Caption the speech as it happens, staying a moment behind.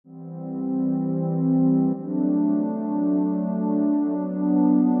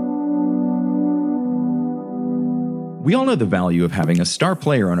We all know the value of having a star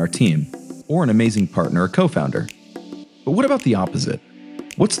player on our team, or an amazing partner or co-founder. But what about the opposite?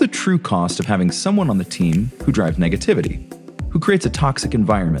 What's the true cost of having someone on the team who drives negativity, who creates a toxic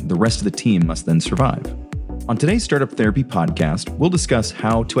environment the rest of the team must then survive? On today's Startup Therapy podcast, we'll discuss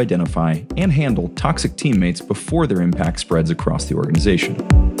how to identify and handle toxic teammates before their impact spreads across the organization.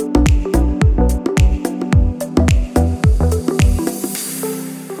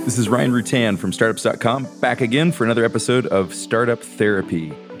 This is Ryan Rutan from Startups.com, back again for another episode of Startup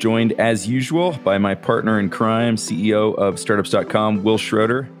Therapy. Joined as usual by my partner in crime, CEO of Startups.com, Will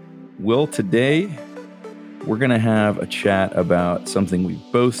Schroeder. Will, today we're going to have a chat about something we've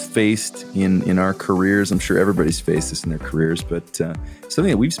both faced in our careers. I'm sure everybody's faced this in their careers, but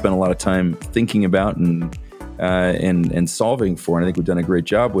something that we've spent a lot of time thinking about and solving for, and I think we've done a great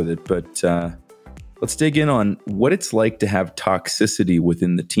job with it. But let's dig in on what it's like to have toxicity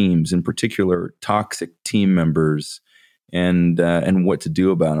within the teams, in particular toxic team members, and what to do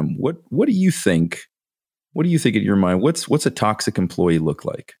about them. What do you think? What do you think in your mind? What's a toxic employee look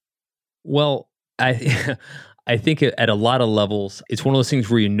like? Well, I think at a lot of levels, it's one of those things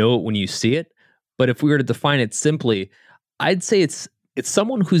where you know it when you see it. But if we were to define it simply, I'd say it's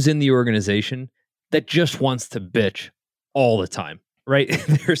someone who's in the organization that just wants to bitch all the time. Right?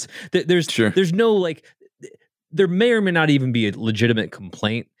 There's no like, there may or may not even be a legitimate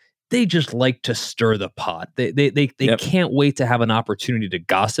complaint. They just like to stir the pot. They can't wait to have an opportunity to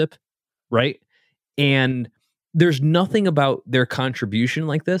gossip, right? And there's nothing about their contribution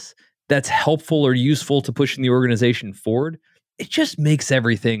like this that's helpful or useful to pushing the organization forward. It just makes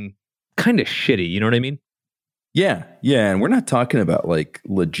everything kind of shitty. You know what I mean? Yeah. And we're not talking about like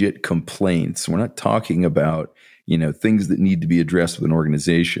legit complaints. We're not talking about things that need to be addressed with an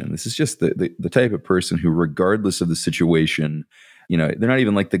organization. This is just the type of person who, regardless of the situation, they're not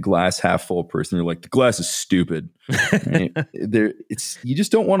even like the glass half full person. They're like, the glass is stupid. Right? You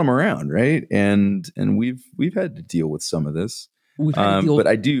just don't want them around, right? And we've had to deal with some of this. But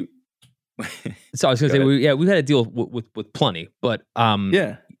I do. So I was going to say, we've had to deal with plenty. But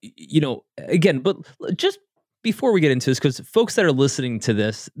again, but just before we get into this, because folks that are listening to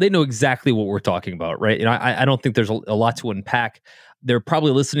this, they know exactly what we're talking about, right? I don't think there's a lot to unpack. They're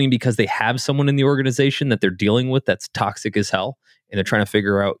probably listening because they have someone in the organization that they're dealing with that's toxic as hell, and they're trying to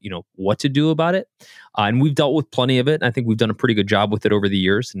figure out, what to do about it. And we've dealt with plenty of it. And I think we've done a pretty good job with it over the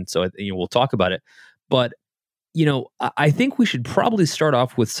years, and so we'll talk about it. But I think we should probably start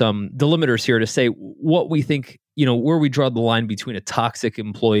off with some delimiters here to say what we think, where we draw the line between a toxic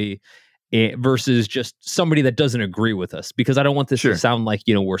employee versus just somebody that doesn't agree with us, because I don't want this to sound like,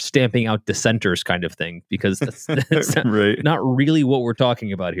 we're stamping out dissenters kind of thing, because that's right. not really what we're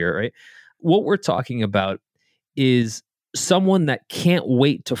talking about here, right? What we're talking about is someone that can't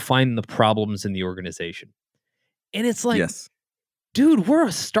wait to find the problems in the organization. And it's like, dude, we're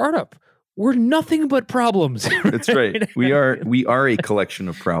a startup. We're nothing but problems. Right? That's right. We are a collection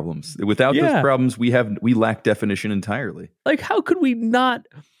of problems. Without those problems, we lack definition entirely. Like, how could we not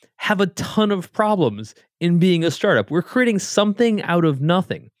have a ton of problems in being a startup? We're creating something out of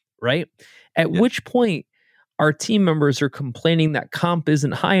nothing, right? At which point our team members are complaining that comp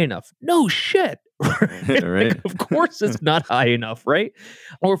isn't high enough. No shit. Right? Like, of course it's not high enough, right?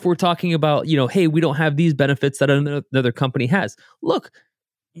 Or if we're talking about, hey, we don't have these benefits that another company has. Look,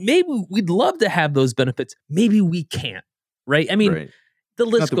 maybe we'd love to have those benefits. Maybe we can't, right? I mean, the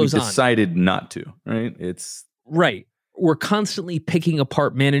list goes on. Decided not to, right? It's right. We're constantly picking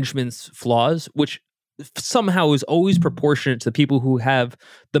apart management's flaws, which somehow is always proportionate to the people who have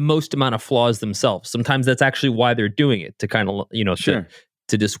the most amount of flaws themselves. Sometimes that's actually why they're doing it, to kind of,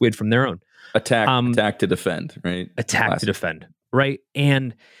 to dissuade from their own. Attack to defend, right? Attack to defend, right?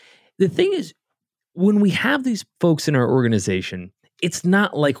 And the thing is, when we have these folks in our organization, it's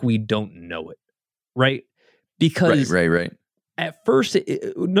not like we don't know it, right? Because right. At first,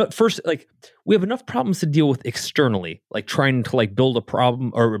 like, we have enough problems to deal with externally, like trying to like build a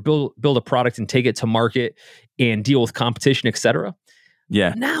problem or build a product and take it to market and deal with competition, etc.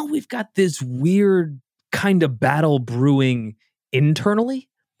 Yeah. Now we've got this weird kind of battle brewing internally.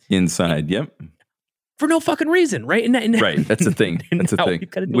 Inside, yep. For no fucking reason, right? Right, that's the thing. That's the thing. We've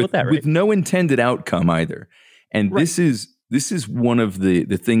got to deal with that, right? With no intended outcome either. And this is one of the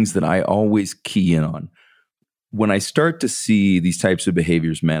things that I always key in on. When I start to see these types of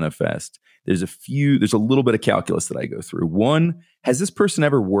behaviors manifest, there's a little bit of calculus that I go through. One, has this person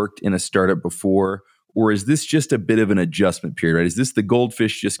ever worked in a startup before? Or is this just a bit of an adjustment period, right? Is this the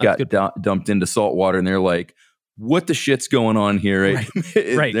goldfish just got dumped into salt water and they're like, what the shit's going on here?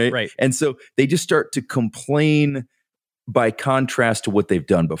 Right. Right. And so they just start to complain by contrast to what they've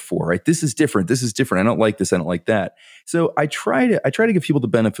done before, right? This is different. This is different. I don't like this. I don't like that. So I try to give people the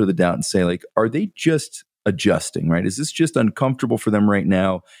benefit of the doubt and say, like, are they just adjusting, right? Is this just uncomfortable for them right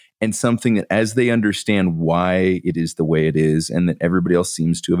now? And something that, as they understand why it is the way it is and that everybody else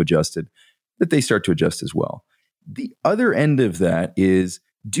seems to have adjusted, that they start to adjust as well. The other end of that is,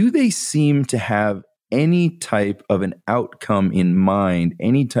 do they seem to have any type of an outcome in mind,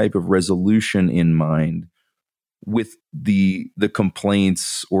 any type of resolution in mind with the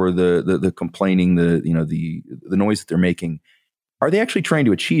complaints or the complaining, the noise that they're making? Are they actually trying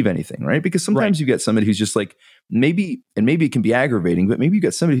to achieve anything, right? Because sometimes you get somebody who's just like, maybe it can be aggravating, but maybe you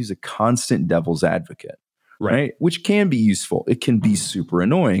get somebody who's a constant devil's advocate, right? Which can be useful. It can be super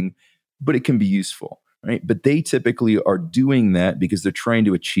annoying, but it can be useful, right? But they typically are doing that because they're trying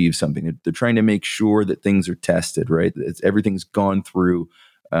to achieve something. They're trying to make sure that things are tested, right? Everything's gone through,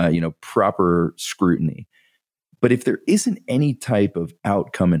 proper scrutiny. But if there isn't any type of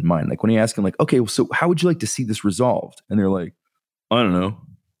outcome in mind, like when you ask them, like, okay, well, so how would you like to see this resolved? And they're like, I don't know.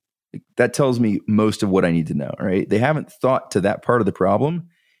 That tells me most of what I need to know, right? They haven't thought to that part of the problem.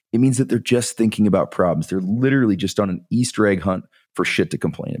 It means that they're just thinking about problems. They're literally just on an Easter egg hunt for shit to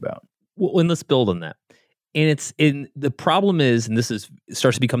complain about. Well, and let's build on that. And the problem is, and it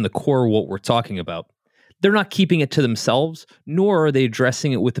starts to become the core of what we're talking about, they're not keeping it to themselves, nor are they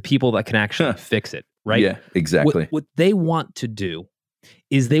addressing it with the people that can actually fix it, right? Yeah, exactly. What they want to do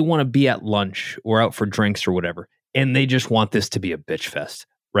is they want to be at lunch or out for drinks or whatever, and they just want this to be a bitch fest,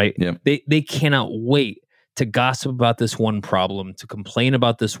 right? Yeah. They cannot wait to gossip about this one problem, to complain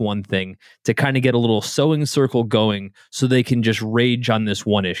about this one thing, to kind of get a little sewing circle going so they can just rage on this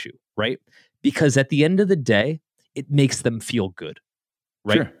one issue, right? Because at the end of the day, it makes them feel good,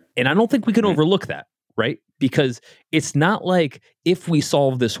 right? Sure. And I don't think we can overlook that, right? Because it's not like if we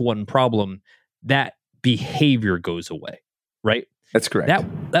solve this one problem, that behavior goes away, right? That's correct.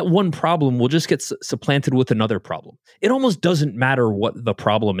 That one problem will just get supplanted with another problem. It almost doesn't matter what the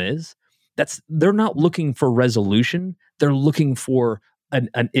problem is. They're not looking for resolution. They're looking for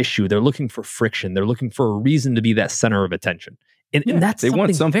an issue. They're looking for friction. They're looking for a reason to be that center of attention. And that's they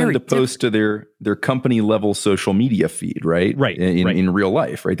want something very to post to their company level social media feed, right? Right. In real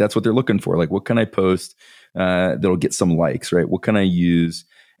life, right? That's what they're looking for. Like, what can I post that'll get some likes, right? What can I use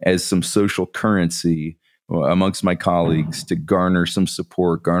as some social currency amongst my colleagues to garner some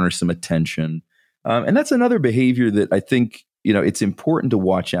support, garner some attention? And that's another behavior that I think, it's important to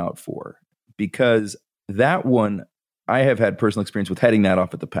watch out for, because that one, I have had personal experience with heading that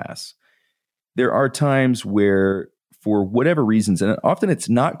off at the pass. There are times where, for whatever reasons, and often it's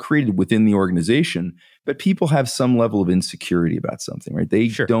not created within the organization, but people have some level of insecurity about something, right? They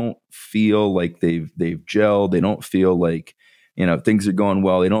don't feel like they've gelled. They don't feel like, things are going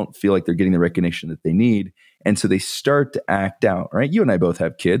well. They don't feel like they're getting the recognition that they need. And so they start to act out, right? You and I both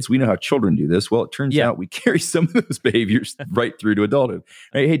have kids. We know how children do this. Well, it turns out we carry some of those behaviors right through to adulthood.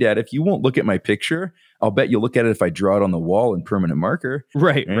 Right? Hey, Dad, if you won't look at my picture, I'll bet you'll look at it if I draw it on the wall in permanent marker.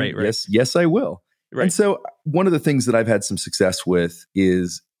 Right. Yes, I will. Right. And so one of the things that I've had some success with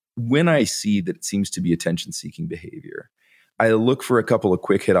is when I see that it seems to be attention-seeking behavior, I look for a couple of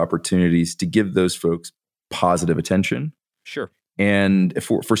quick hit opportunities to give those folks positive attention. Sure. And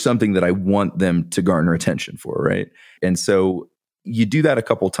for something that I want them to garner attention for, right? And so you do that a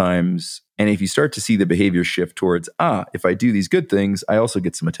couple times, and if you start to see the behavior shift towards, if I do these good things, I also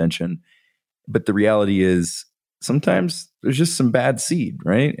get some attention. But the reality is, sometimes there's just some bad seed,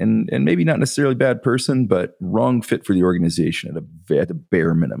 right? And maybe not necessarily bad person, but wrong fit for the organization at a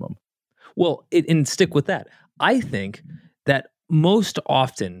bare minimum. Well, and stick with that. I think that most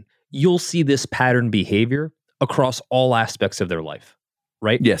often you'll see this pattern behavior across all aspects of their life,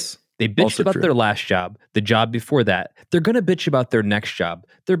 right? Yes. They bitched about their last job, the job before that. They're going to bitch about their next job.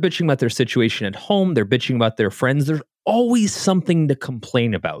 They're bitching about their situation at home. They're bitching about their friends. There's always something to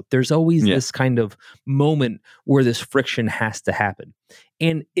complain about. There's always this kind of moment where this friction has to happen.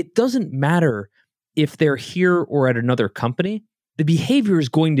 And it doesn't matter if they're here or at another company, the behavior is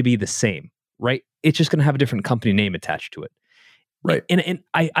going to be the same, right? It's just going to have a different company name attached to it. Right. And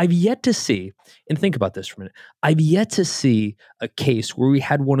I've yet to see, and think about this for a minute, I've yet to see a case where we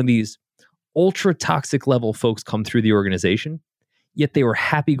had one of these ultra toxic level folks come through the organization, yet they were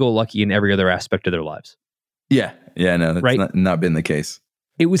happy-go-lucky in every other aspect of their lives. Yeah. No, that's not been the case.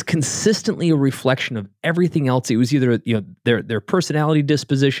 It was consistently a reflection of everything else. It was either their personality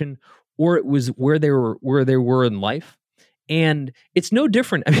disposition, or it was where they were in life. And it's no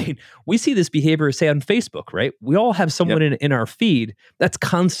different. I mean, we see this behavior, say, on Facebook, right? We all have someone in our feed that's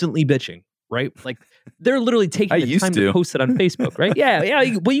constantly bitching, right? Like, they're literally taking the time to post it on Facebook, right?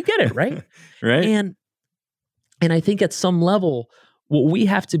 Yeah. Well, you get it, right? Right. And And I think at some level, what we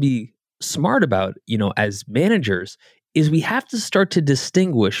have to be smart about, as managers, is we have to start to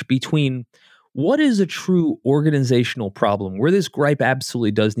distinguish between what is a true organizational problem where this gripe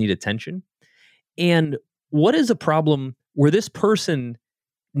absolutely does need attention, and what is a problem where this person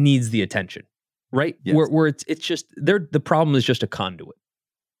needs the attention, right? Yes. Where it's just the problem is just a conduit,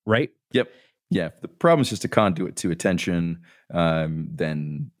 right? Yep. Yeah. If the problem is just a conduit to attention,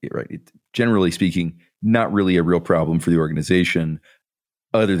 then generally speaking, not really a real problem for the organization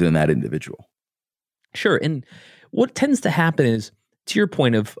other than that individual. Sure. And what tends to happen is, to your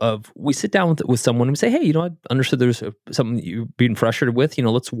point of we sit down with someone and we say, hey, I understood there's something that you're being frustrated with,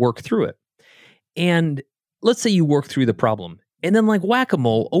 let's work through it. And let's say you work through the problem, and then like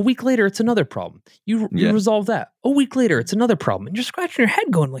whack-a-mole, a week later, it's another problem. You resolve that. A week later, it's another problem. And you're scratching your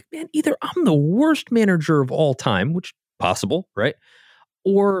head going like, man, either I'm the worst manager of all time, which possible, right?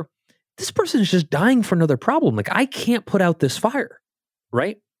 Or this person is just dying for another problem. Like, I can't put out this fire,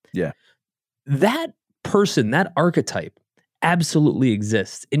 right? Yeah. That person, that archetype absolutely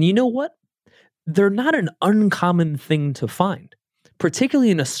exists. And you know what? They're not an uncommon thing to find,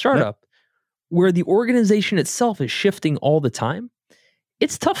 particularly in a startup where the organization itself is shifting all the time.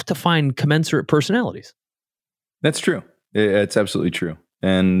 It's tough to find commensurate personalities. That's true. It's absolutely true.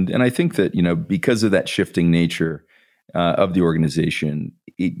 And I think that, because of that shifting nature of the organization,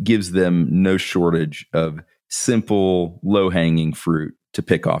 it gives them no shortage of simple, low-hanging fruit to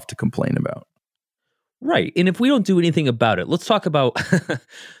pick off to complain about. Right. And if we don't do anything about it, let's talk about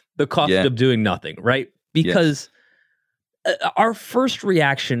the cost of doing nothing, right? Because our first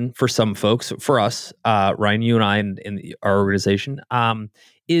reaction for some folks, for us, Ryan, you and I, and our organization,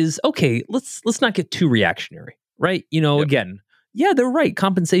 is okay. Let's not get too reactionary, right? Again, they're right.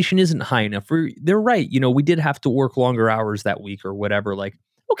 Compensation isn't high enough. They're right. We did have to work longer hours that week or whatever. Like,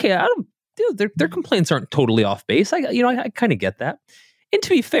 okay, I don't. Their complaints aren't totally off base. I kind of get that. And to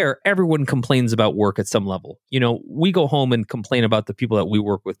be fair, everyone complains about work at some level. We go home and complain about the people that we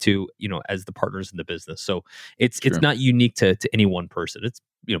work with too, as the partners in the business. So it's not unique to any one person. It's,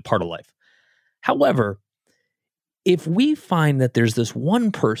 part of life. However, if we find that there's this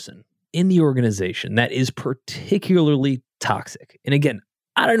one person in the organization that is particularly toxic, and again,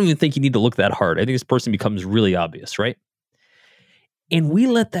 I don't even think you need to look that hard. I think this person becomes really obvious, right? And we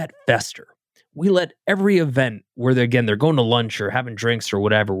let that fester. We let every event where they're going to lunch or having drinks or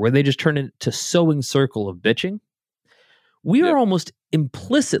whatever, where they just turn it into sewing circle of bitching. We are almost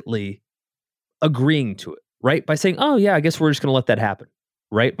implicitly agreeing to it, right? By saying, oh yeah, I guess we're just going to let that happen,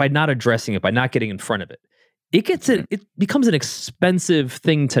 right? By not addressing it, by not getting in front of it. It becomes an expensive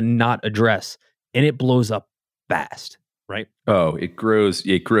thing to not address, and it blows up fast. Right? Oh, it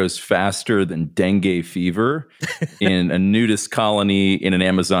grows faster than dengue fever in a nudist colony in an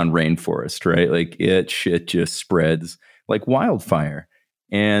Amazon rainforest, right? Like shit just spreads like wildfire.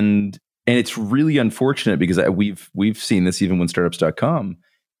 And it's really unfortunate because we've seen this even when startups.com,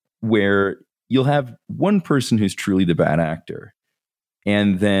 where you'll have one person who's truly the bad actor,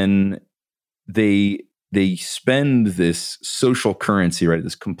 and then they spend this social currency, right?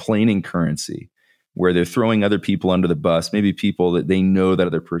 This complaining currency, where they're throwing other people under the bus, maybe people that they know that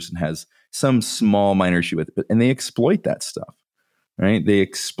other person has some small minor issue with, and they exploit that stuff, right? They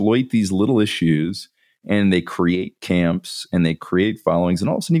exploit these little issues, and they create camps and they create followings, and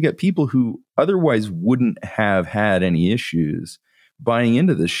all of a sudden you get people who otherwise wouldn't have had any issues buying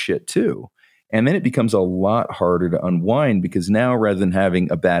into this shit too. And then it becomes a lot harder to unwind, because now, rather than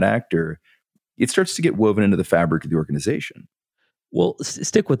having a bad actor, it starts to get woven into the fabric of the organization. Well,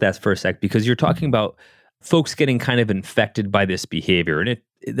 stick with that for a sec, because you're talking about folks getting kind of infected by this behavior, and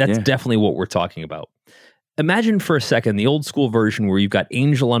that's definitely what we're talking about. Imagine for a second the old school version where you've got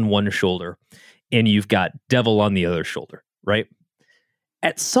angel on one shoulder and you've got devil on the other shoulder, right?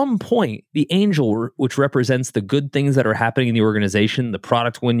 At some point, the angel, which represents the good things that are happening in the organization, the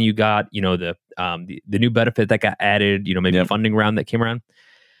product win you got, the new benefit that got added, maybe a funding round that came around,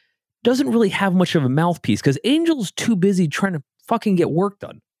 doesn't really have much of a mouthpiece because angel's too busy trying to fucking get work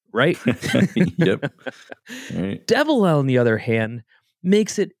done, right? Yep. Right. Devil, on the other hand,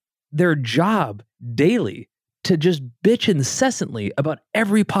 makes it their job daily to just bitch incessantly about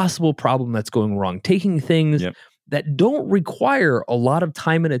every possible problem that's going wrong, taking things that don't require a lot of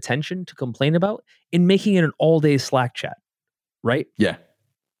time and attention to complain about and making it an all-day Slack chat, right? Yeah.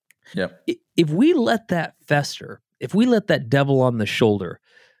 Yep. If we let that fester, if we let that devil on the shoulder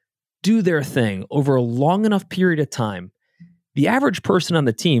do their thing over a long enough period of time, the average person on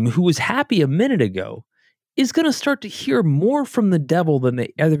the team who was happy a minute ago is going to start to hear more from the devil than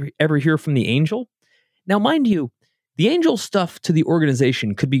they ever hear from the angel. Now, mind you, The angel stuff to the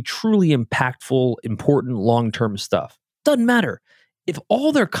organization could be truly impactful, important, long-term stuff. Doesn't matter. If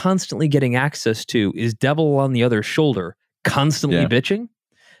all they're constantly getting access to is devil on the other shoulder, constantly bitching,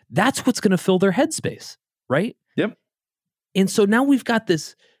 that's what's going to fill their headspace, right? Yep. And so now we've got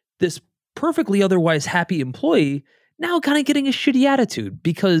this perfectly otherwise happy employee now kind of getting a shitty attitude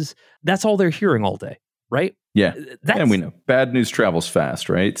because that's all they're hearing all day, right? Yeah. And we know bad news travels fast,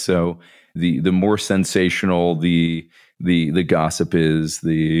 right? So the more sensational the gossip is,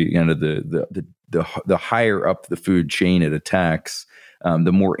 the higher up the food chain it attacks,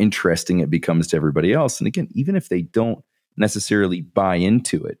 the more interesting it becomes to everybody else. And again, even if they don't necessarily buy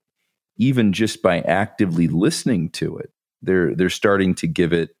into it, even just by actively listening to it, they're starting to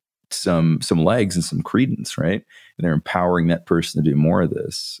give it some legs and some credence, right? And they're empowering that person to do more of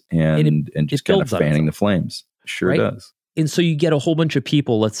this and just kind of fanning the flames. Sure does. And so you get a whole bunch of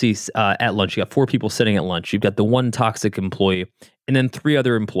people, let's see, at lunch. You got 4 people sitting at lunch. You've got the one toxic employee and then 3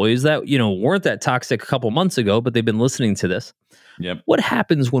 other employees that, weren't that toxic a couple months ago, but they've been listening to this. Yep. What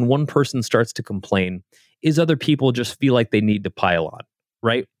happens when one person starts to complain is other people just feel like they need to pile on,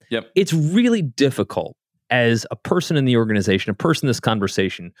 right? Yep. It's really difficult as a person in the organization, a person in this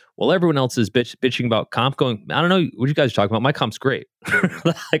conversation, while everyone else is bitching about comp, going, I don't know, what you guys talking about? My comp's great.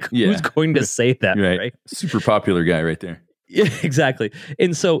 Who's going to say that, right? Super popular guy right there. Yeah, exactly.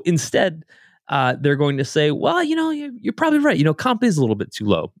 And so instead, they're going to say, well, you're probably right. Comp is a little bit too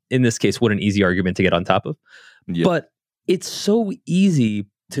low. In this case, what an easy argument to get on top of. Yep. But it's so easy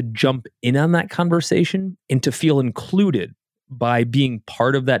to jump in on that conversation and to feel included by being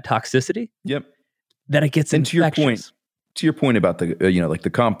part of that toxicity. Yep. That it gets infectious. To your point about the like the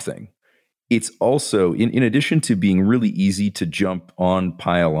comp thing, it's also in addition to being really easy to jump on,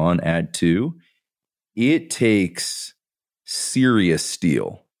 pile on, add to, it takes serious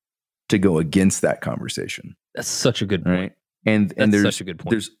steel to go against that conversation. That's such a good point. Right? And there's such a good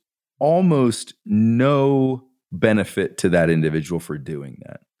point. There's almost no benefit to that individual for doing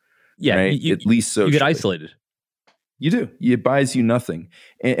that. Yeah, right? At least socially. You get isolated. You do. It buys you nothing.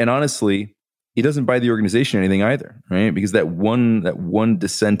 And honestly, it doesn't buy the organization anything either, right? Because that one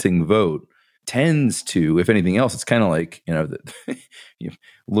dissenting vote tends to, if anything else, it's kind of like, you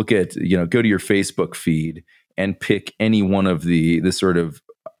look at, go to your Facebook feed and pick any one of the sort of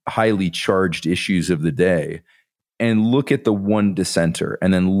highly charged issues of the day and look at the one dissenter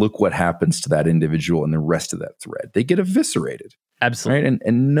and then look what happens to that individual and the rest of that thread. They get eviscerated. Absolutely. Right?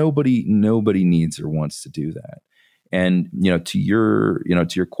 And nobody needs or wants to do that. And, to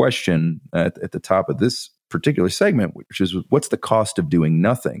your question at the top of this particular segment, which is what's the cost of doing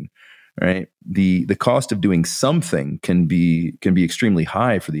nothing, right? The cost of doing something can be extremely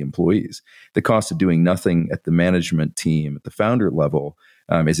high for the employees. The cost of doing nothing at the management team, at the founder level,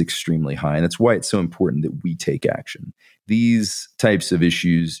 is extremely high. And that's why it's so important that we take action. These types of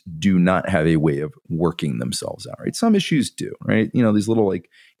issues do not have a way of working themselves out, right? Some issues do, right? These little like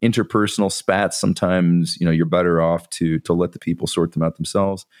interpersonal spats, sometimes, you're better off to let the people sort them out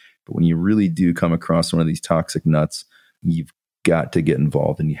themselves. But when you really do come across one of these toxic nuts, you've got to get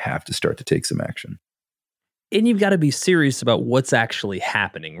involved and you have to start to take some action. And you've got to be serious about what's actually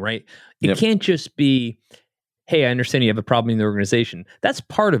happening, right? It can't just be, hey, I understand you have a problem in the organization. That's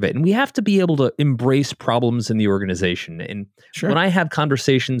part of it. And we have to be able to embrace problems in the organization. And when I have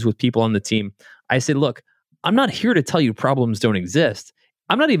conversations with people on the team, I say, look, I'm not here to tell you problems don't exist.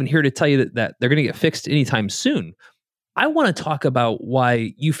 I'm not even here to tell you that they're going to get fixed anytime soon. I want to talk about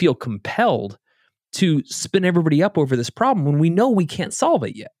why you feel compelled to spin everybody up over this problem when we know we can't solve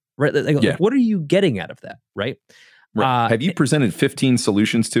it yet, right? Like, what are you getting out of that, right? Have you presented 15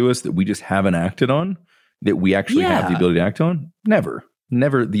 solutions to us that we just haven't acted on? That we actually have the ability to act on? Never.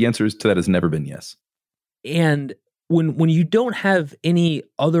 The answer to that has never been yes. And when you don't have any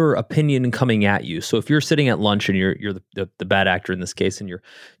other opinion coming at you, so if you're sitting at lunch and you're the bad actor in this case, and you're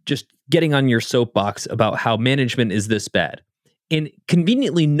just getting on your soapbox about how management is this bad, and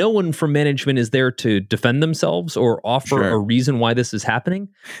conveniently no one from management is there to defend themselves or offer a reason why this is happening,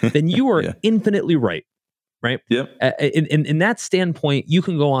 then you are infinitely right. Right? Yep. In that standpoint, you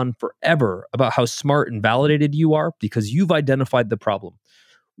can go on forever about how smart and validated you are because you've identified the problem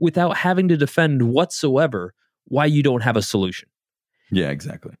without having to defend whatsoever why you don't have a solution. Yeah,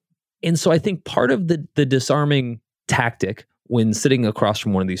 exactly. And so I think part of the disarming tactic when sitting across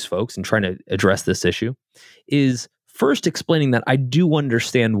from one of these folks and trying to address this issue is first explaining that I do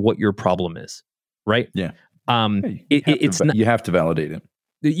understand what your problem is, right? Yeah. You have to validate it.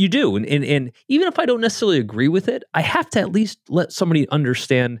 You do. And even if I don't necessarily agree with it, I have to at least let somebody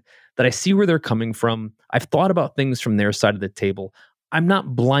understand that I see where they're coming from. I've thought about things from their side of the table. I'm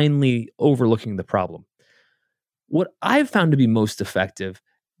not blindly overlooking the problem. What I've found to be most effective,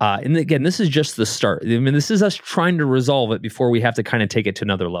 and again, this is just the start. I mean, this is us trying to resolve it before we have to kind of take it to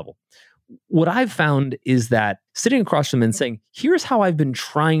another level. What I've found is that sitting across from them and saying, "Here's how I've been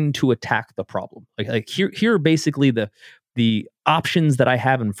trying to attack the problem. Like here are basically the options that I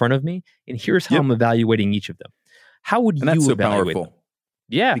have in front of me, and here's how Yep. I'm evaluating each of them. How would And that's you so evaluate them?" powerful.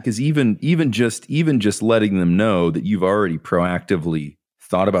 Yeah, Because even just letting them know that you've already proactively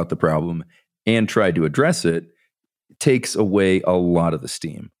thought about the problem and tried to address it takes away a lot of the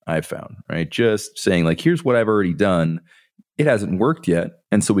steam, I've found, right? Just saying, like, here's what I've already done. It hasn't worked yet.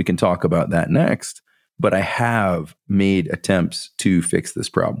 And so we can talk about that next. But I have made attempts to fix this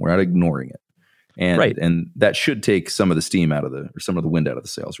problem. We're not ignoring it. And right. and that should take some of the steam out of or some of the wind out of the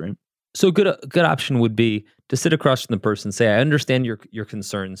sails, right? So a good option would be to sit across from the person and say, "I understand your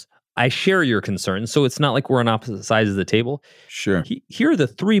concerns. I share your concerns. So it's not like we're on opposite sides of the table. Sure. Here are the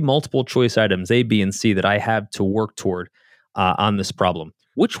three multiple choice items, A, B, and C, that I have to work toward on this problem.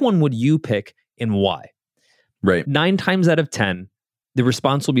 Which one would you pick and why?" Right. 9 times out of 10, the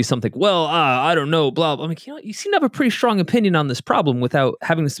response will be something, "Well, I don't know, blah, blah." I'm like, you seem to have a pretty strong opinion on this problem without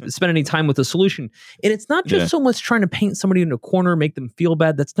having to spend any time with the solution. And it's not just Yeah. so much trying to paint somebody in a corner, make them feel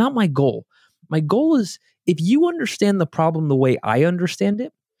bad. That's not my goal. My goal is, if you understand the problem the way I understand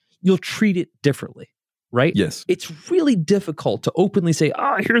it, you'll treat it differently, right? Yes. It's really difficult to openly say,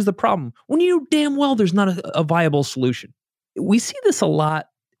 here's the problem, when you know damn well there's not a viable solution. We see this a lot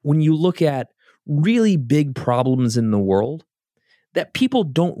when you look at really big problems in the world that people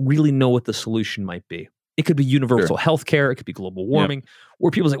don't really know what the solution might be. It could be universal healthcare, it could be global warming,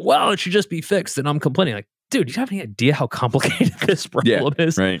 where people say, "Well, it should just be fixed," and I'm complaining like, dude, do you have any idea how complicated this problem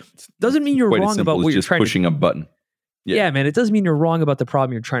is? Right. Doesn't mean you're Quite as wrong simple about as what you're just trying pushing a button. Yeah, man, it doesn't mean you're wrong about the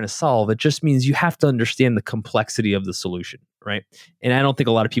problem you're trying to solve. It just means you have to understand the complexity of the solution, right? And I don't think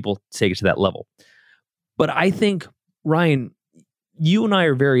a lot of people take it to that level. But I think, Ryan, you and I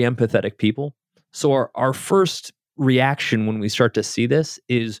are very empathetic people. So our first reaction when we start to see this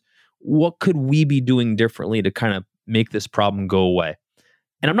is, what could we be doing differently to kind of make this problem go away?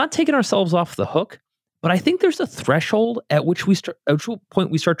 And I'm not taking ourselves off the hook, but I think there's a threshold at which which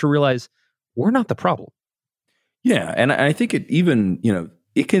point we start to realize we're not the problem. Yeah, and I think it even,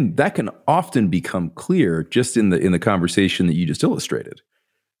 that can often become clear just in the conversation that you just illustrated,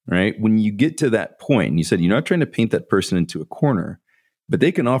 right? When you get to that point, and you said you're not trying to paint that person into a corner, but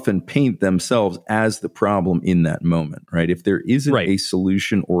they can often paint themselves as the problem in that moment, right? If there isn't a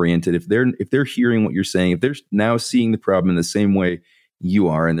solution oriented, if they're hearing what you're saying, if they're now seeing the problem in the same way you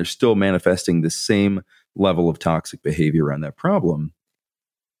are, and they're still manifesting the same level of toxic behavior around that problem,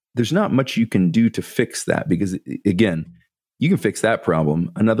 there's not much you can do to fix that, because again, you can fix that problem,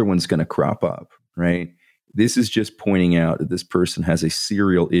 another one's going to crop up, right? This is just pointing out that this person has a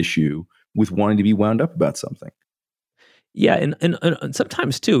serial issue with wanting to be wound up about something. Yeah, and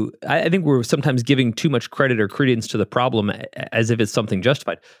sometimes too, I think we're sometimes giving too much credit or credence to the problem as if it's something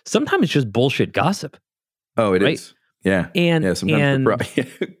justified. Sometimes it's just bullshit gossip. Oh, it is. Yeah. And yeah, sometimes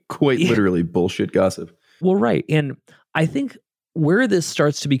quite literally bullshit gossip. Well, right. And I think where this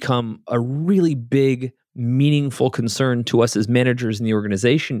starts to become a really big, meaningful concern to us as managers in the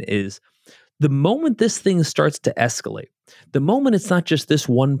organization is the moment this thing starts to escalate, the moment it's not just this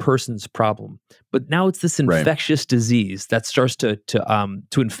one person's problem, but now it's this infectious disease that starts to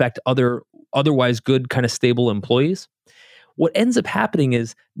infect otherwise good, kind of stable employees. What ends up happening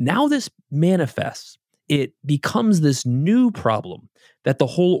is now this manifests. It becomes this new problem that the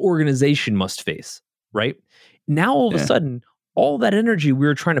whole organization must face, right? Now, all of a sudden, all that energy we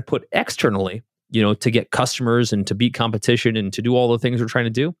were trying to put externally, to get customers and to beat competition and to do all the things we're trying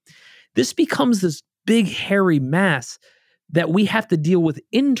to do, this becomes this big, hairy mass that we have to deal with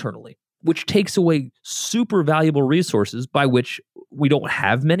internally, which takes away super valuable resources, by which we don't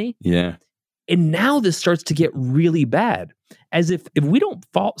have many. Yeah. And now this starts to get really bad, as if we don't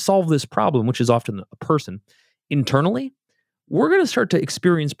solve this problem, which is often a person, internally, we're going to start to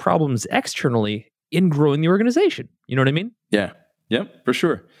experience problems externally in growing the organization. You know what I mean? Yeah. Yep, for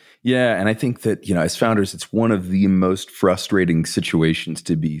sure. Yeah. And I think that, as founders, it's one of the most frustrating situations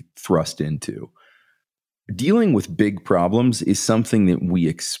to be thrust into. Dealing with big problems is something that we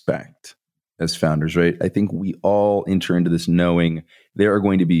expect as founders, right? I think we all enter into this knowing there are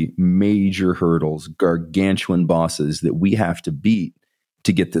going to be major hurdles, gargantuan bosses that we have to beat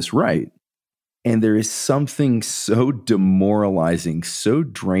to get this right. And there is something so demoralizing, so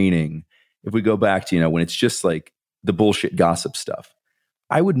draining. If we go back to, when it's just like the bullshit gossip stuff,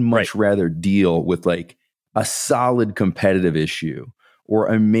 I would much rather deal with like a solid competitive issue or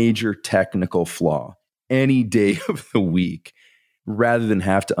a major technical flaw any day of the week, rather than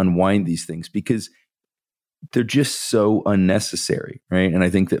have to unwind these things. Because they're just so unnecessary, right? And I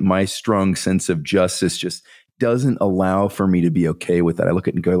think that my strong sense of justice just doesn't allow for me to be okay with that. I look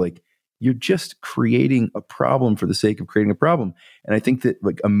at it and go like, you're just creating a problem for the sake of creating a problem. And I think that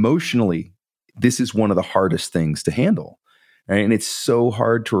like emotionally, this is one of the hardest things to handle, right? And it's so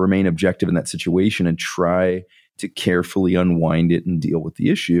hard to remain objective in that situation and try to carefully unwind it and deal with the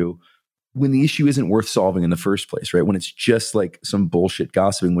issue when the issue isn't worth solving in the first place, right? When it's just like some bullshit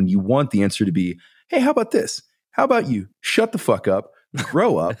gossiping, when you want the answer to be, hey, how about this? How about you shut the fuck up,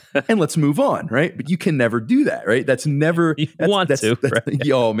 grow up, and let's move on, right? But you can never do that, right? That's never,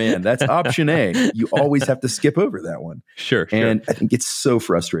 right? Oh man, that's option A. You always have to skip over that one. Sure. And I think it's so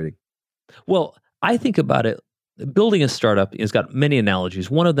frustrating. Well, I think about it, building a startup has got many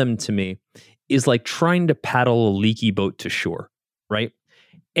analogies. One of them to me is like trying to paddle a leaky boat to shore, right?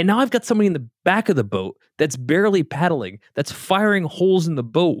 And now I've got somebody in the back of the boat that's barely paddling, that's firing holes in the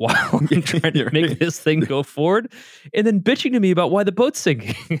boat while I'm trying to make this thing go forward, and then bitching to me about why the boat's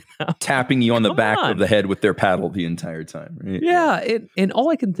sinking. Tapping you on the back of the head with their paddle the entire time. Right? Yeah. And all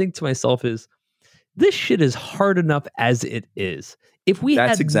I can think to myself is, this shit is hard enough as it is. If we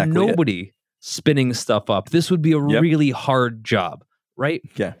had nobody spinning stuff up, this would be a really hard job, right?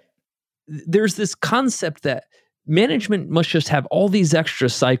 Yeah. There's this concept that management must just have all these extra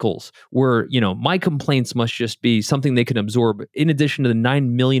cycles where, my complaints must just be something they can absorb in addition to the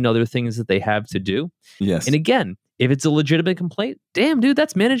 9 million other things that they have to do. Yes. And again, if it's a legitimate complaint, damn, dude,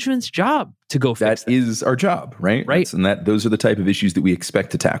 that's management's job to go fix that. That is our job, right? Right. Those are the type of issues that we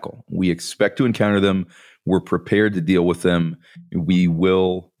expect to tackle. We expect to encounter them. We're prepared to deal with them. We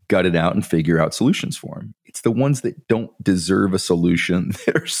will gut it out and figure out solutions for them. It's the ones that don't deserve a solution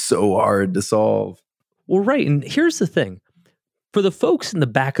that are so hard to solve. Well, right. And here's the thing. For the folks in the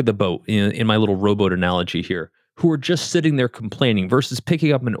back of the boat, in my little rowboat analogy here, who are just sitting there complaining versus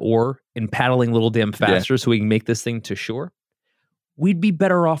picking up an oar and paddling a little damn faster so we can make this thing to shore, we'd be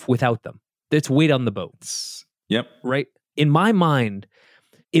better off without them. That's weight on the boat. Yep. Right? In my mind,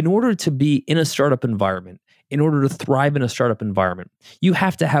 in order to be in a startup environment, in order to thrive in a startup environment, you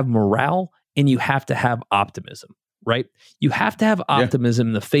have to have morale and you have to have optimism, right? You have to have optimism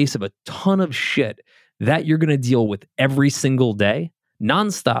in the face of a ton of shit that you're going to deal with every single day,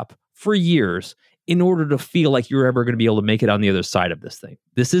 nonstop, for years, in order to feel like you're ever going to be able to make it on the other side of this thing.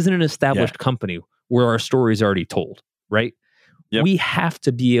 This isn't an established company where our story is already told, right? Yep. We have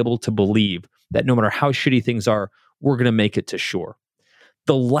to be able to believe that no matter how shitty things are, we're going to make it to shore.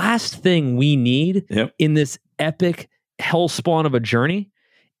 The last thing we need in this epic hellspawn of a journey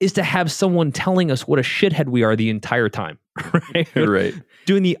is to have someone telling us what a shithead we are the entire time, right? Right.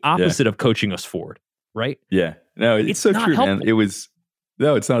 Doing the opposite of coaching us forward. Right? Yeah. No, it's so true, helpful. Man.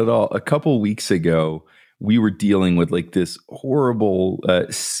 No, it's not at all. A couple weeks ago, we were dealing with like this horrible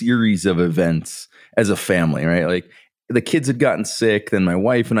series of events as a family, right? Like the kids had gotten sick, then my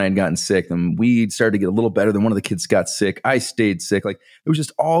wife and I had gotten sick, and we started to get a little better. Then one of the kids got sick. I stayed sick. Like there was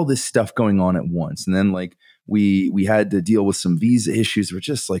just all this stuff going on at once. And then like we had to deal with some visa issues. There was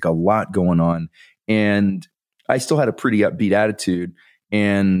just like a lot going on. And I still had a pretty upbeat attitude.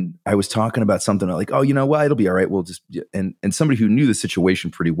 And I was talking about something like, oh, well, it'll be all right. We'll just, and somebody who knew the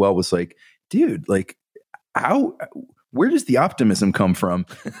situation pretty well was like, dude, like where does the optimism come from?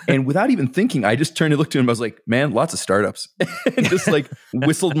 And without even thinking, I just turned and looked at him. I was like, man, lots of startups, and just like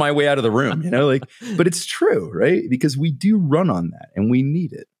whistled my way out of the room, but it's true, right? Because we do run on that and we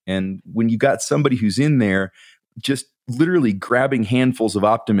need it. And when you got somebody who's in there, just literally grabbing handfuls of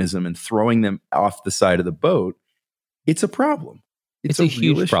optimism and throwing them off the side of the boat, it's a problem. It's a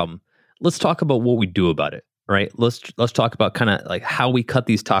huge problem. Let's talk about what we do about it, right? Let's talk about kind of like how we cut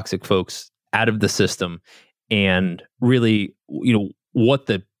these toxic folks out of the system and really, what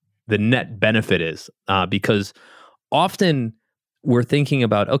the net benefit is. Because often we're thinking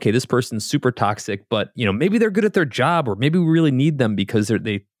about, okay, this person's super toxic, but maybe they're good at their job, or maybe we really need them because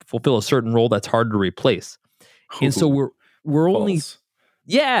they fulfill a certain role that's hard to replace. And so we're only,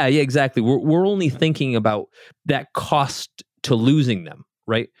 exactly. We're only thinking about that cost to losing them,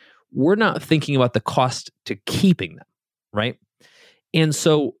 right? We're not thinking about the cost to keeping them, right? And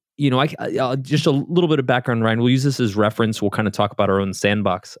so, I just a little bit of background, Ryan. We'll use this as reference. We'll kind of talk about our own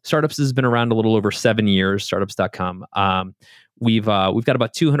sandbox. Startups has been around a little over 7 years. Startups.com. We've got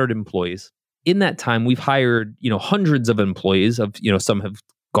about 200 employees. In that time, we've hired hundreds of employees. Some have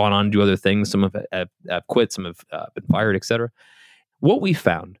gone on to do other things. Some have quit. Some have been fired, etc. What we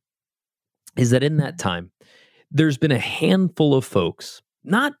found is that in that time, there's been a handful of folks,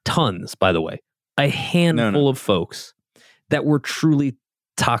 not tons, by the way, a handful of folks that were truly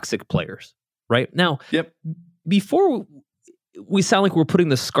toxic players, right? Now, before we sound like we're putting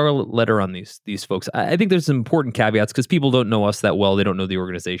the scarlet letter on these folks. I think there's some important caveats because people don't know us that well. They don't know the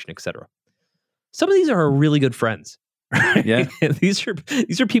organization, et cetera. Some of these are our really good friends. Right? Yeah. these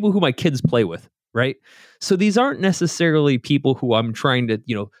are people who my kids play with, right? So these aren't necessarily people who I'm trying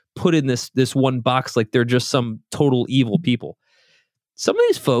to, put in this one box like they're just some total evil people. Some of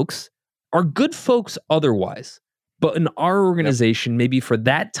these folks are good folks otherwise, but in our organization, maybe for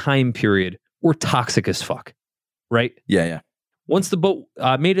that time period, we're toxic as fuck, right? Yeah. Once the boat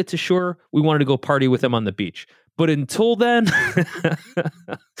made it to shore, we wanted to go party with them on the beach. But until then,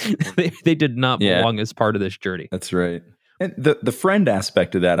 they did not belong as part of this journey. That's right. And the friend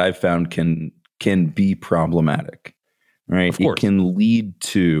aspect of that I've found can be problematic, right? Of course. It can lead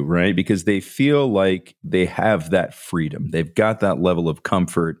to, right? Because they feel like they have that freedom. They've got that level of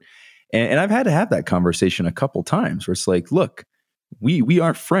comfort. And I've had to have that conversation a couple times where it's like, look, we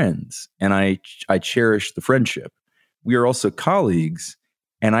are friends and I cherish the friendship. We are also colleagues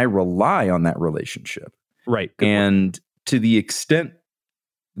and I rely on that relationship. Right. And to the extent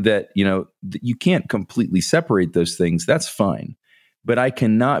that, you can't completely separate those things, that's fine. But I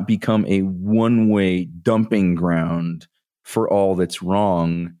cannot become a one-way dumping ground for all that's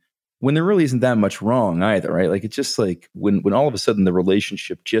wrong when there really isn't that much wrong either, right? Like, it's just like when all of a sudden the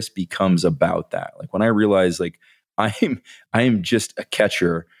relationship just becomes about that. Like when I realize like I am just a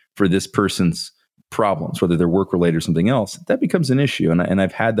catcher for this person's problems, whether they're work-related or something else, that becomes an issue. And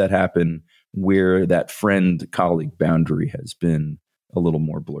I've had that happen where that friend-colleague boundary has been a little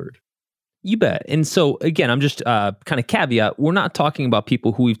more blurred. You bet. And so, again, I'm just kind of caveat, we're not talking about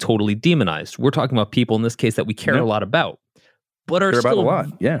people who we've totally demonized. We're talking about people, in this case, that we care a lot about, but are still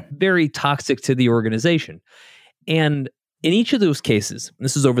very toxic to the organization. And in each of those cases,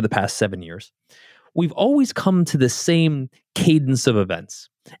 this is over the past 7 years, we've always come to the same cadence of events.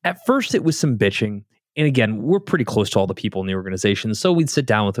 At first, it was some bitching. And again, we're pretty close to all the people in the organization. So we'd sit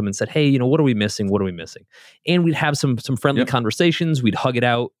down with them and said, hey, what are we missing? What are we missing? And we'd have some friendly conversations. We'd hug it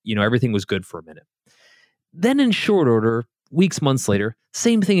out. Everything was good for a minute. Then in short order, weeks, months later,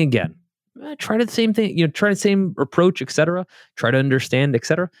 same thing again. Try the same thing, try the same approach, etc. Try to understand,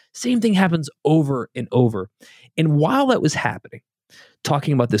 etc. Same thing happens over and over. And while that was happening,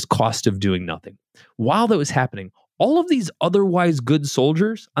 talking about this cost of doing nothing, while that was happening, all of these otherwise good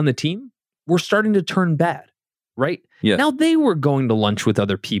soldiers on the team were starting to turn bad, right? Yes. Now they were going to lunch with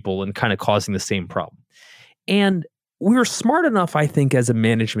other people and kind of causing the same problem. And we were smart enough, I think, as a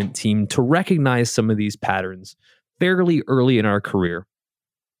management team to recognize some of these patterns fairly early in our career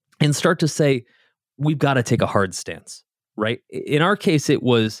and start to say, we've got to take a hard stance, right? In our case, it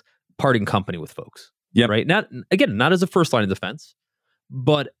was parting company with folks, right? Not as a first line of defense,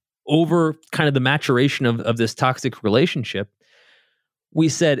 but over kind of the maturation of this toxic relationship, we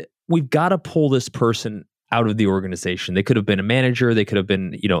said, we've got to pull this person out of the organization. They could have been a manager. They could have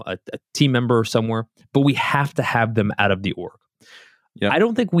been, a team member somewhere, but we have to have them out of the org. Yep. I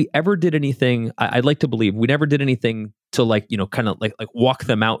don't think we ever did anything. I'd like to believe we never did anything to kind of walk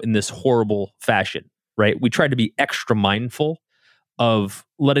them out in this horrible fashion, right? We tried to be extra mindful of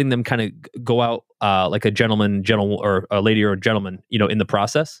letting them kind of go out like a gentleman, or a lady or a gentleman, in the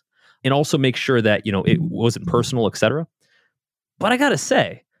process, and also make sure that, it wasn't personal, et cetera. But I got to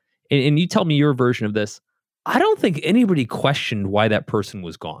say, and you tell me your version of this, I don't think anybody questioned why that person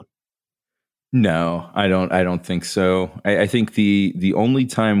was gone. No, I don't think so. I think the only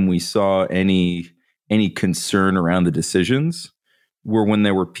time we saw any concern around the decisions were when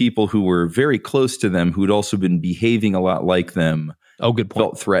there were people who were very close to them who'd also been behaving a lot like them. Oh, good point.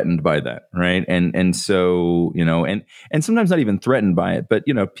 Felt threatened by that, right? And so, and sometimes not even threatened by it, but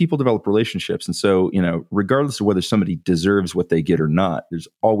people develop relationships. And so, regardless of whether somebody deserves what they get or not, there's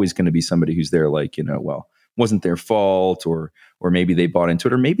always going to be somebody who's there like, well, wasn't their fault, or maybe they bought into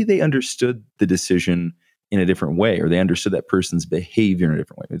it, or maybe they understood the decision in a different way, or they understood that person's behavior in a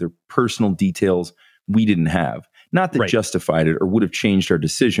different way. There are personal details we didn't have, not that justified it or would have changed our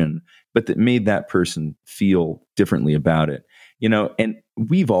decision, but that made that person feel differently about it. And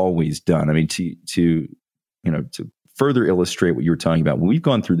we've always done, I mean, to further illustrate what you were talking about, when we've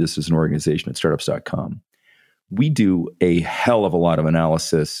gone through this as an organization at startups.com, we do a hell of a lot of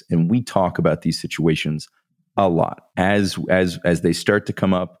analysis and we talk about these situations a lot as they start to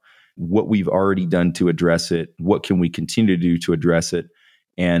come up, what we've already done to address it, what can we continue to do to address it.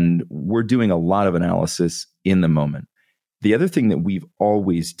 And we're doing a lot of analysis in the moment. The other thing that we've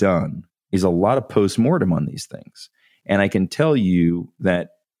always done is a lot of postmortem on these things. And I can tell you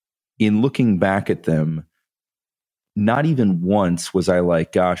that in looking back at them, not even once was I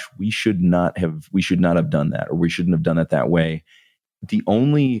like, gosh, we should not have done that, or we shouldn't have done it that way. The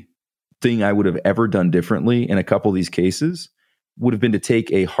only thing I would have ever done differently in a couple of these cases would have been to take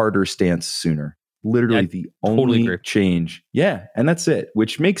a harder stance sooner. Literally the only change. Yeah. And that's it,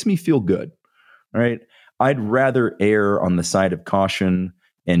 which makes me feel good. Right. I'd rather err on the side of caution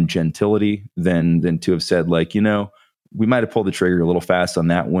and gentility than to have said, like, we might have pulled the trigger a little fast on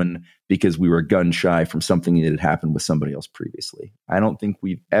that one because we were gun shy from something that had happened with somebody else previously. I don't think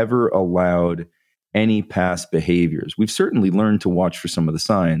we've ever allowed any past behaviors. We've certainly learned to watch for some of the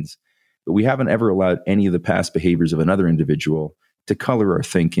signs, but we haven't ever allowed any of the past behaviors of another individual to color our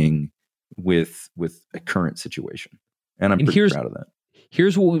thinking with a current situation. And I'm pretty proud of that.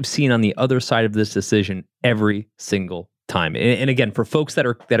 Here's what we've seen on the other side of this decision every single time. And again, for folks that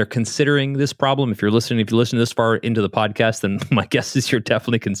are considering this problem, if you listen this far into the podcast, then my guess is you're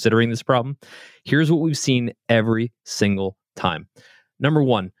definitely considering this problem. Here's what we've seen every single time. Number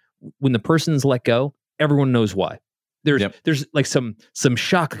one, when the person's let go, everyone knows why. There's like some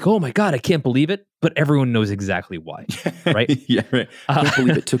shock, like, oh my God, I can't believe it. But everyone knows exactly why, right? Yeah, right. I can't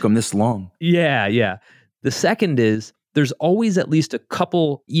believe it took them this long. Yeah. The second is there's always at least a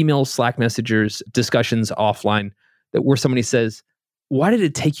couple emails, Slack messengers, discussions offline where somebody says, why did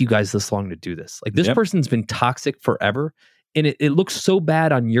it take you guys this long to do this? Like this person's been toxic forever. And it looks so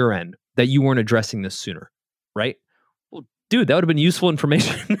bad on your end that you weren't addressing this sooner, right? Well, dude, that would have been useful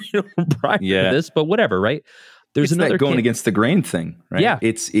information prior to this, but whatever, right? There's another going against the grain thing, right? Yeah.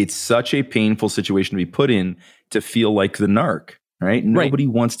 It's such a painful situation to be put in to feel like the narc, right? Nobody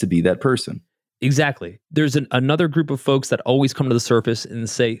wants to be that person. Exactly. There's another group of folks that always come to the surface and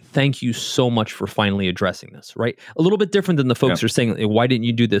say, thank you so much for finally addressing this, right? A little bit different than the folks who are saying, why didn't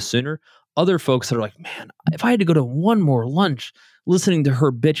you do this sooner? Other folks that are like, man, if I had to go to one more lunch listening to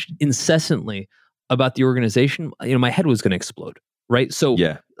her bitch incessantly about the organization, my head was going to explode, right? So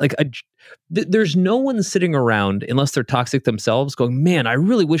like there's no one sitting around unless they're toxic themselves going, man, I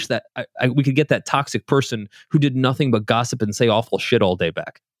really wish that we could get that toxic person who did nothing but gossip and say awful shit all day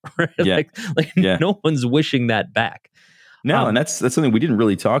back. Right? No one's wishing that back. No, and that's something we didn't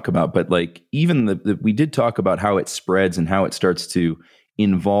really talk about, but like even we did talk about how it spreads and how it starts to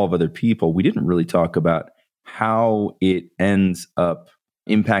involve other people. We didn't really talk about how it ends up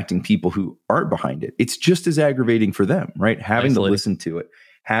impacting people who aren't behind it. It's just as aggravating for them, right? Having to listen to it,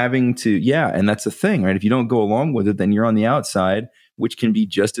 having to, and that's the thing, right? If you don't go along with it, then you're on the outside, which can be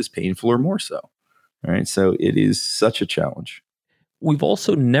just as painful or more so, right? So it is such a challenge. We've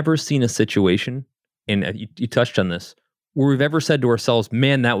also never seen a situation, and you touched on this, where we've ever said to ourselves,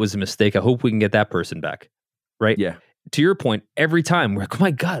 man, that was a mistake. I hope we can get that person back, right? Yeah. To your point, every time we're like, oh my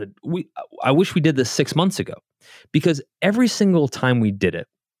God, I wish we did this 6 months ago. Because every single time we did it,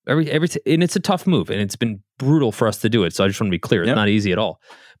 and it's a tough move, and it's been brutal for us to do it. So I just want to be clear, it's not easy at all.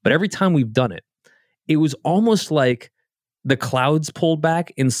 But every time we've done it, it was almost like the clouds pulled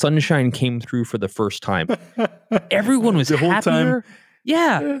back and sunshine came through for the first time. Everyone was the whole happier. Time.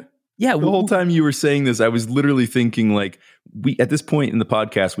 Yeah. The whole time you were saying this, I was literally thinking like at this point in the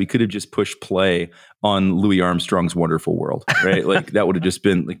podcast, we could have just pushed play on Louis Armstrong's Wonderful World, right? Like that would have just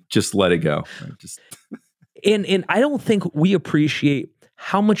been like, just let it go. Right? Just And I don't think we appreciate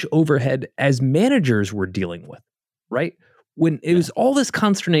how much overhead as managers we're dealing with, right? When it was all this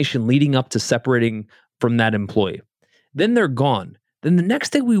consternation leading up to separating from that employee, then they're gone. Then the next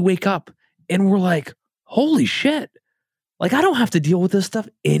day we wake up and we're like, holy shit. Like I don't have to deal with this stuff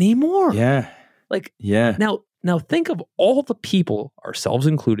anymore. Yeah. Now think of all the people, ourselves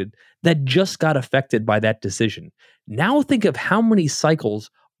included, that just got affected by that decision. Now think of how many cycles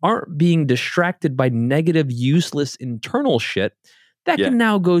aren't being distracted by negative, useless internal shit that can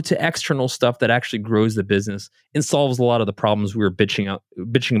now go to external stuff that actually grows the business and solves a lot of the problems we were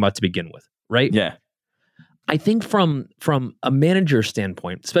bitching about to begin with, right? Yeah. I think from a manager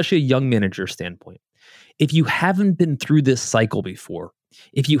standpoint, especially a young manager standpoint, if you haven't been through this cycle before,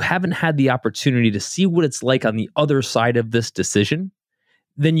 if you haven't had the opportunity to see what it's like on the other side of this decision,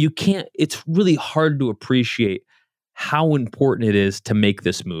 then it's really hard to appreciate how important it is to make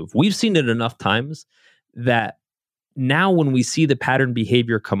this move. We've seen it enough times that now when we see the pattern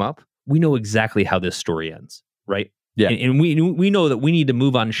behavior come up, we know exactly how this story ends, right? Yeah. And we know that we need to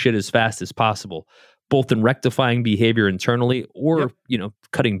move on shit as fast as possible, both in rectifying behavior internally or,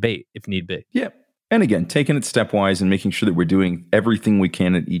 cutting bait if need be. Yeah. And again, taking it stepwise and making sure that we're doing everything we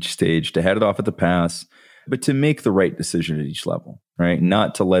can at each stage to head it off at the pass, but to make the right decision at each level, right?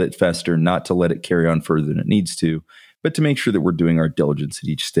 Not to let it fester, not to let it carry on further than it needs to, but to make sure that we're doing our diligence at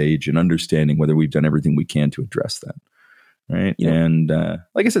each stage and understanding whether we've done everything we can to address that, right? Yeah. And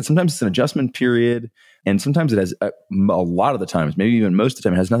like I said, sometimes it's an adjustment period, and sometimes it has a lot of the times, maybe even most of the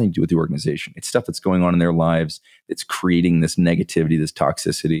time, it has nothing to do with the organization. It's stuff that's going on in their lives that's creating this negativity, this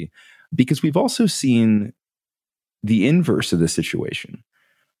toxicity. Because we've also seen the inverse of this situation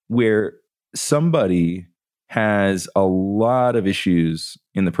where somebody has a lot of issues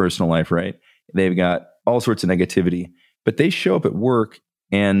in the personal life, right? They've got all sorts of negativity, but they show up at work,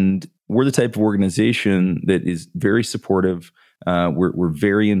 and we're the type of organization that is very supportive. We're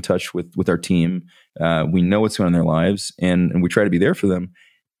very in touch with our team. We know what's going on in their lives, and we try to be there for them.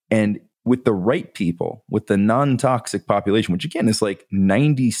 And with the right people, with the non-toxic population, which again is like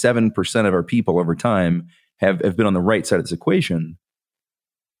 97% of our people over time have been on the right side of this equation,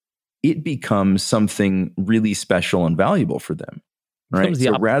 it becomes something really special and valuable for them. Right.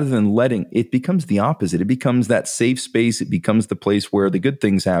 So rather than it becomes the opposite. It becomes that safe space. It becomes the place where the good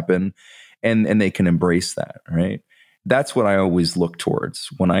things happen, and they can embrace that. Right. That's what I always look towards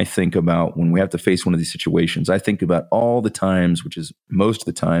when I think about when we have to face one of these situations. I think about all the times, which is most of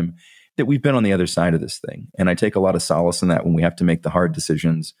the time, that we've been on the other side of this thing. And I take a lot of solace in that when we have to make the hard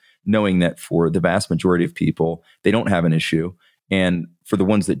decisions, knowing that for the vast majority of people, they don't have an issue. And for the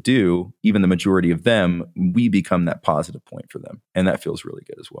ones that do, even the majority of them, we become that positive point for them. And that feels really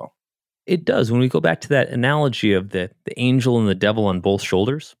good as well. It does. When we go back to that analogy of the angel and the devil on both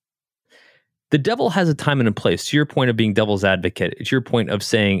shoulders, the devil has a time and a place. To your point of being devil's advocate, it's your point of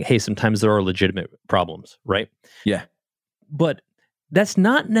saying, hey, sometimes there are legitimate problems, right? Yeah. But that's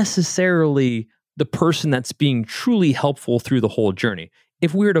not necessarily the person that's being truly helpful through the whole journey.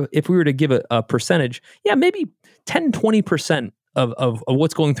 If we were to give a percentage, maybe 10, 20% of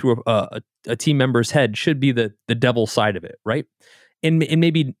what's going through a team member's head should be the devil side of it, right? And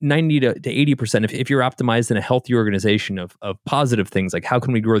maybe 90 to 80% if you're optimized in a healthy organization of positive things like how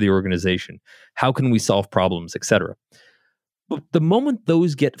can we grow the organization, how can we solve problems, etc. But the moment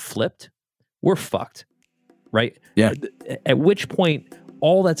those get flipped, we're fucked, right? Yeah. At which point,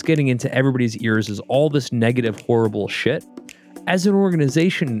 all that's getting into everybody's ears is all this negative, horrible shit. As an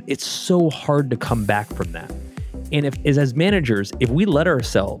organization, it's so hard to come back from that. And as managers, if we let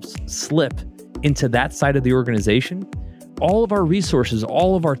ourselves slip into that side of the organization, all of our resources,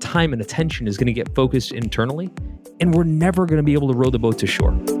 all of our time and attention is going to get focused internally, and we're never going to be able to row the boat to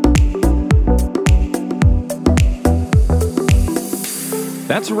shore.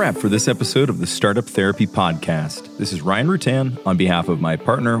 That's a wrap for this episode of the Startup Therapy Podcast. This is Ryan Rutan on behalf of my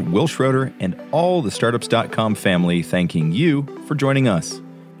partner, Will Schroeder, and all the Startups.com family, thanking you for joining us.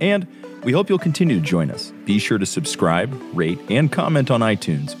 And we hope you'll continue to join us. Be sure to subscribe, rate, and comment on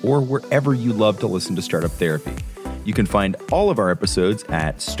iTunes or wherever you love to listen to Startup Therapy. You can find all of our episodes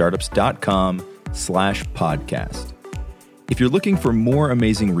at startups.com/podcast. If you're looking for more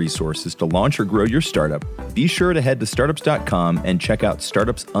amazing resources to launch or grow your startup, be sure to head to startups.com and check out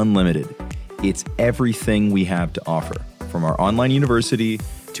Startups Unlimited. It's everything we have to offer, from our online university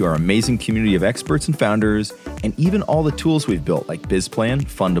to our amazing community of experts and founders, and even all the tools we've built like BizPlan,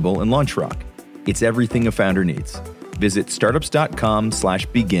 Fundable, and LaunchRock. It's everything a founder needs. Visit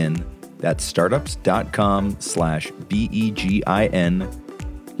startups.com/begin. That's startups.com/BEGIN.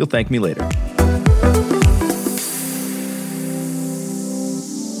 You'll thank me later.